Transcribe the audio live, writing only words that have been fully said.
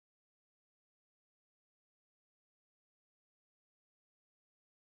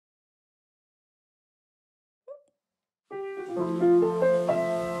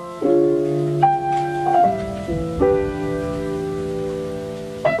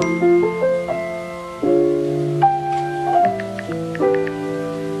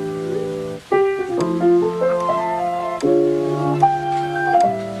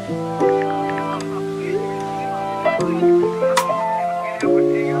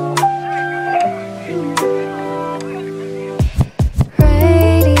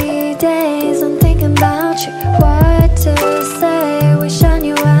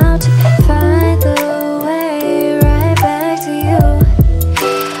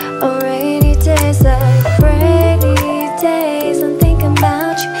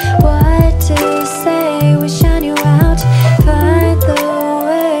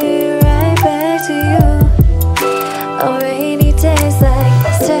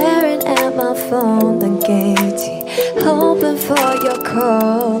Hoping for your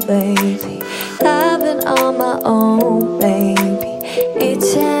call, baby. I've been on my own, baby.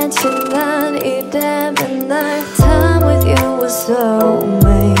 이젠 지난 이래 맨날 time with you was so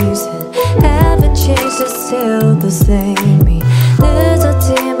amazing. Haven't changed, it's still the same.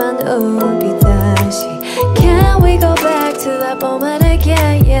 늦었지만 우리 다시 Can we go back to that moment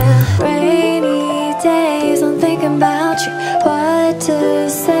again, yeah. Rainy days, I'm thinking about you. What to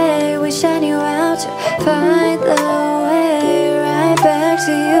say, we shine you out to find the way right back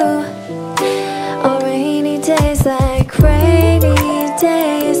to you. On rainy days, like rainy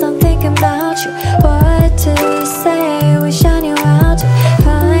days, I'm thinking about you. What to say, we shine you out to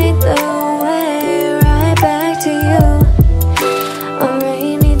find the way right back to you. On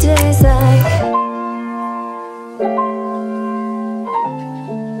rainy days, like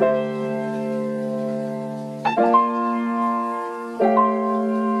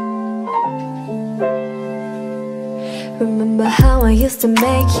Remember how I used to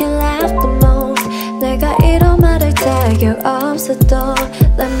make you laugh the most. 내가 이런 말할 자격 없어도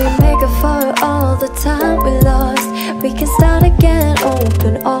Let me make up for all the time we lost. We can start again,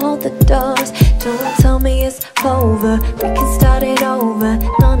 open all the doors. Don't tell me it's over, we can start it over.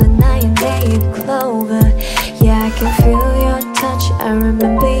 너는 나의 native clover. Yeah, I can feel your touch, I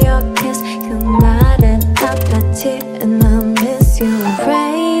remember your kiss. 그날은 아팠지 and I miss you.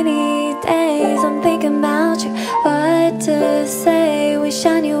 Rainy days, I'm thinking about you. What to say, we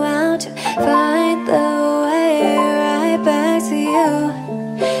shine you out to find the way right back to you.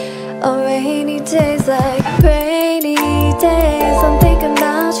 On rainy days, like rainy days, I'm thinking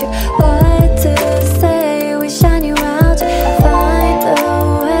about you. What to say, we shine you out to find the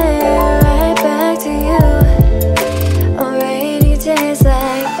way right back to you. On rainy days,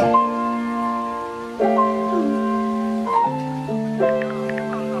 like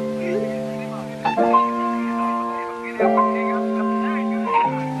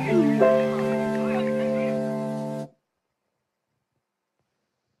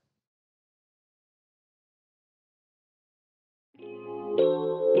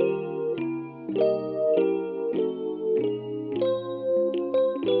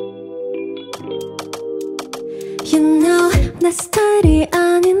You know 내 스타일이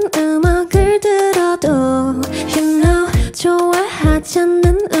아닌 음악을 들어도 You know 좋아하지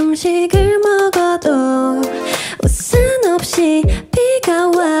않는 음식을 먹어도 우산 없이 비가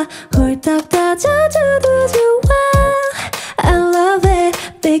와 홀딱 다져줘도 좋아 I love it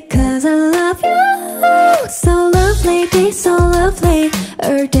because I love you So lovely, be so lovely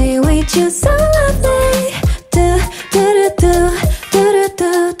All day with you so lovely Do do do do do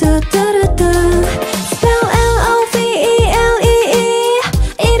do do do do Spell L-O-V-E-L-E-E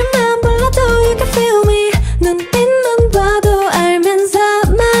이름만 불러도 you can feel me 눈빛만 봐도 알면서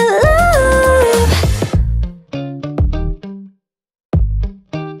my love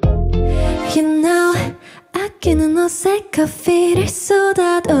You know 아끼는 옷에 커피를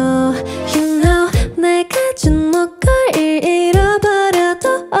쏟아도 You know 내가 준 목걸이를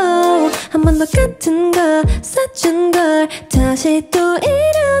잃어버려도 한 번 더 같은 거 사준 걸 다시 또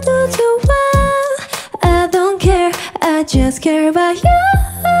잃어도 좋아 I don't care, I just care about you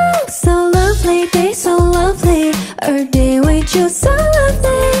So lovely, they so lovely All day with you so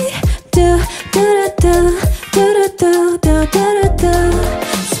lovely Do, do, do, do, do, do, do, do, do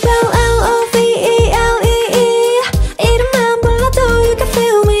Spell L-O-V-E-L-E-E 이름만 불러도 you can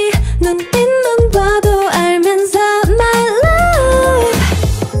feel me 눈빛만 봐도 알면서 my love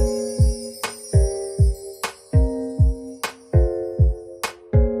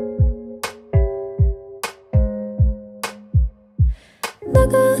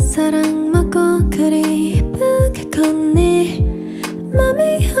너가 사랑받고 그리 이쁘게 컸니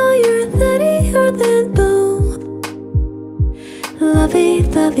Mommy, how you're that you're that bold Lovey,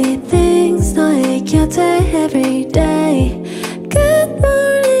 lovey things 너의 곁에 every day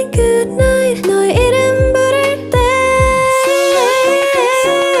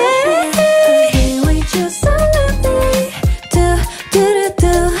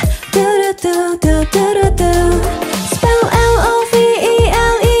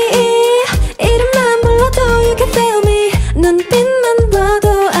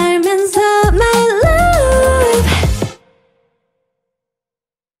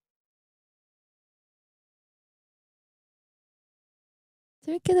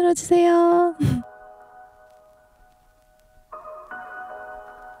재밌게 들어주세요.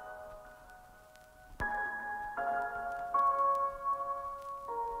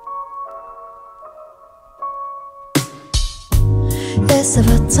 It's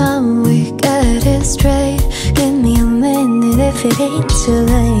about time we get it straight. Give me a minute if it ain't too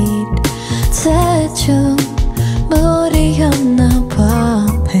late. 대충 무리였나 봐,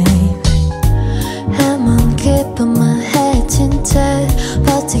 baby. 해만 기쁨만 해진 채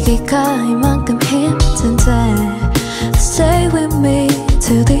버티기가 이만큼 힘든데 Stay with me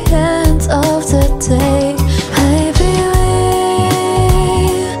till the end of the day. Baby, we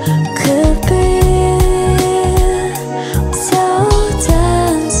could be so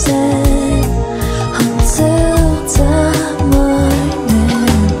dancing until the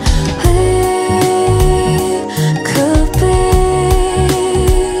morning. We could be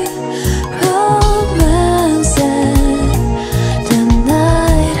romancing the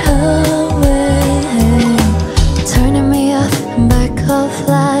night away. Turning me up and back off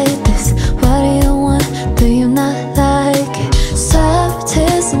like this. What do you want? Do you not like it? Stop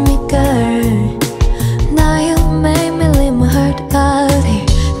teasing me, girl. Now you made me leave my heart out here.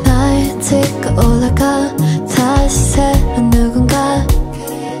 나의 티가 올라가 다시 새로운 누군가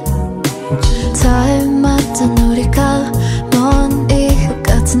닮았던 우리가 먼 이유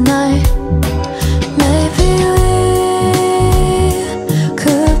같은 날 Maybe we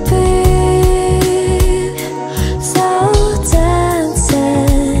could be so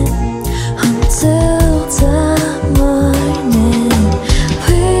dancing until the morning.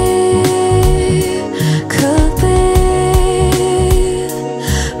 We could be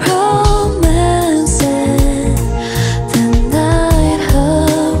romancing the night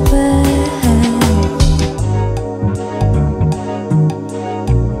away.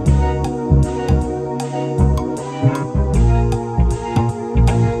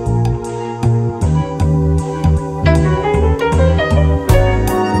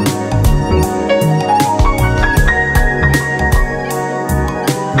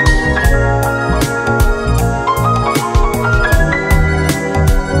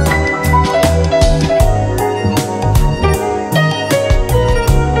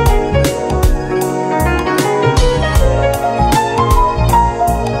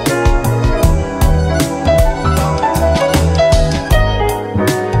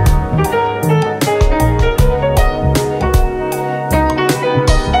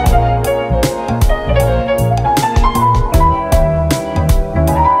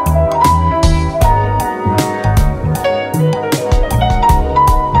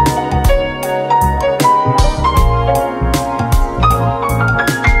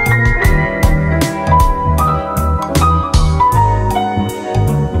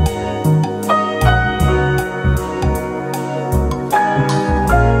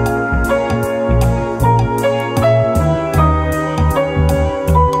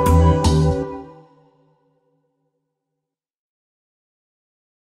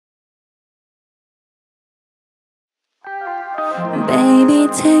 Baby,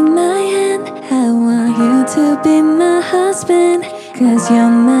 take my hand. I want you to be my husband. Cause you're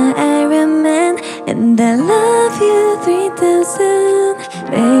my Iron Man. And I love you 3000.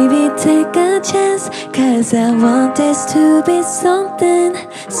 Baby, take a chance. Cause I want this to be something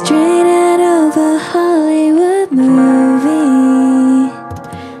straight out of a Hollywood movie.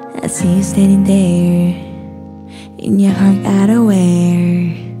 I see you standing there in your heart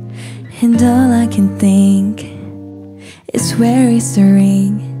outerwear. And all I can think is where is the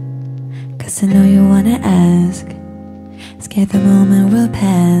ring? Cause I know you wanna ask. Scared the moment will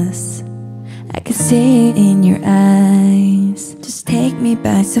pass. I can see it in your eyes. Just take me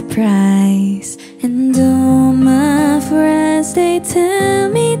by surprise. And all my friends, they tell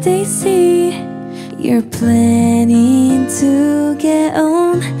me they see you're planning to get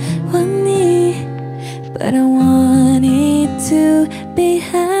on one knee. But I want it to be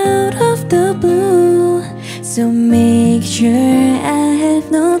out of the blue. So make sure I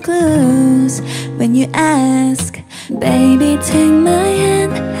have no clues when you ask. Baby, take my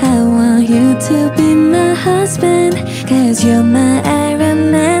hand. I want you to be my husband. Cause you're my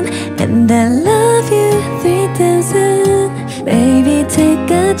Iron Man. And I love you 3000. Baby, take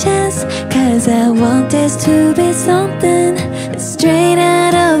a chance. Cause I want this to be something straight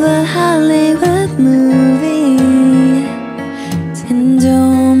out of a Hollywood movie. And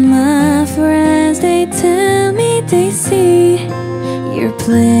all my friends, they tell me they see you're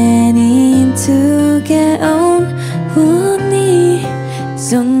planning to get on one knee.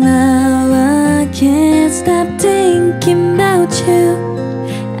 So now I can't stop thinking about you.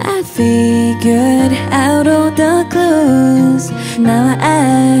 I figured out all the clues. Now I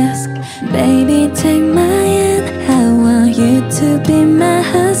ask, baby, take my hand. I want you to be my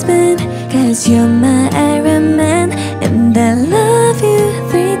husband, 'cause you're my Iron Man, and I love you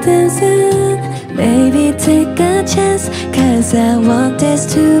 3000. Baby, take a chance, 'cause I want this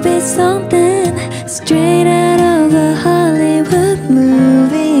to be something straight out of a Hollywood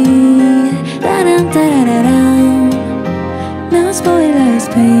movie. Da-dum-da-da-da-dum. No spoilers,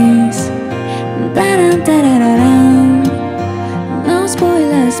 please. Da-dum-da-da-da-dum. No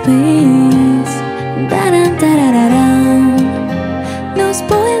spoilers, please. Da-dum-da-da-da-dum. No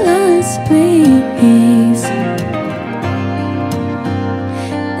spoilers, please.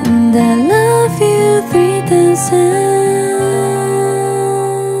 And I love you 3000.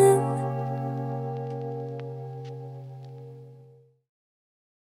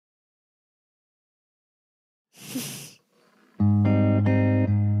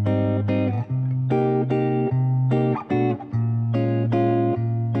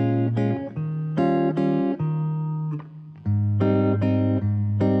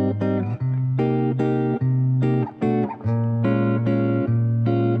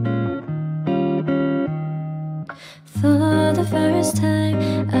 For the first time,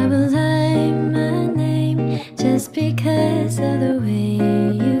 I will write my name just because of the way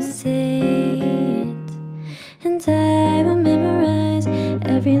you say it. And I will memorize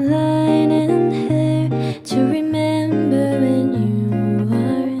every line in here to remember when you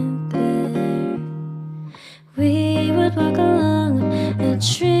aren't there. We would walk along a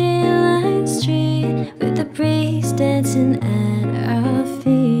tree-lined street with the breeze dancing at our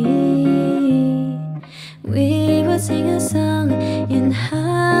feet. We would sing a song in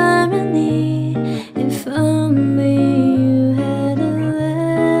harmony. If only you hadn't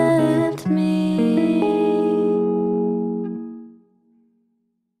left me.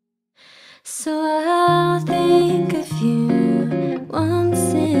 So I'll think of you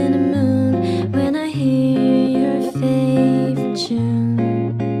once in a moon when I hear your favorite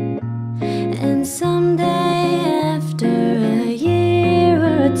tune. And someday after a year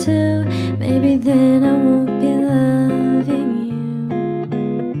or two, maybe then I won't be loving you.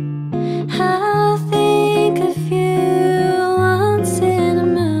 I'll think of you once in a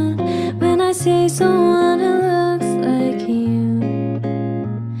moon when I see someone who looks like you.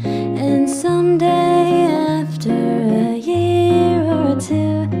 And someday after a year or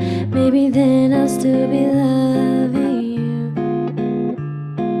two, maybe then I'll still be loving you.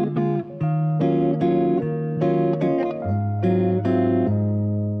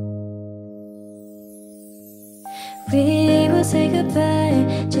 We will say goodbye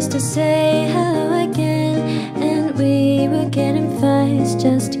just to say hello again, and we will get in fights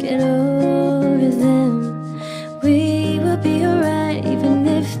just to get over them. We will be alright even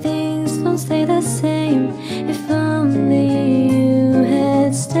if things don't stay the same. If only you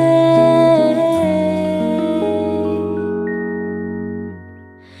had stayed.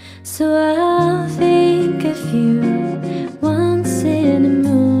 So I'll think of you once in a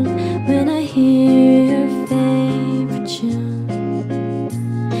moon when I hear your favorite tune.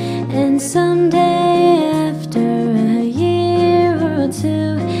 And someday after a year or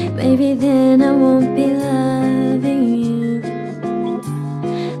two, maybe then I won't be loving you.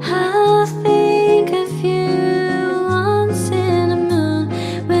 I'll think of you once in a moon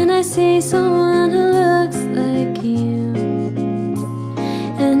when I see someone who looks like you.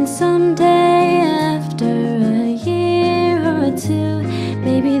 And someday after a year or two,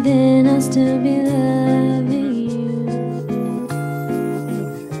 maybe then I'll still be loving you.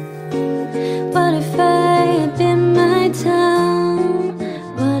 What if I had been my town?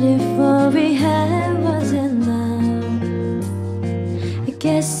 What if all we had wasn't love? I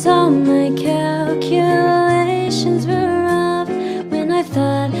guess all my calculations were off when I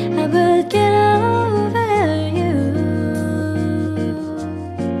thought I would get over you.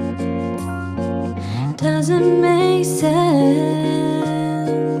 Doesn't make sense.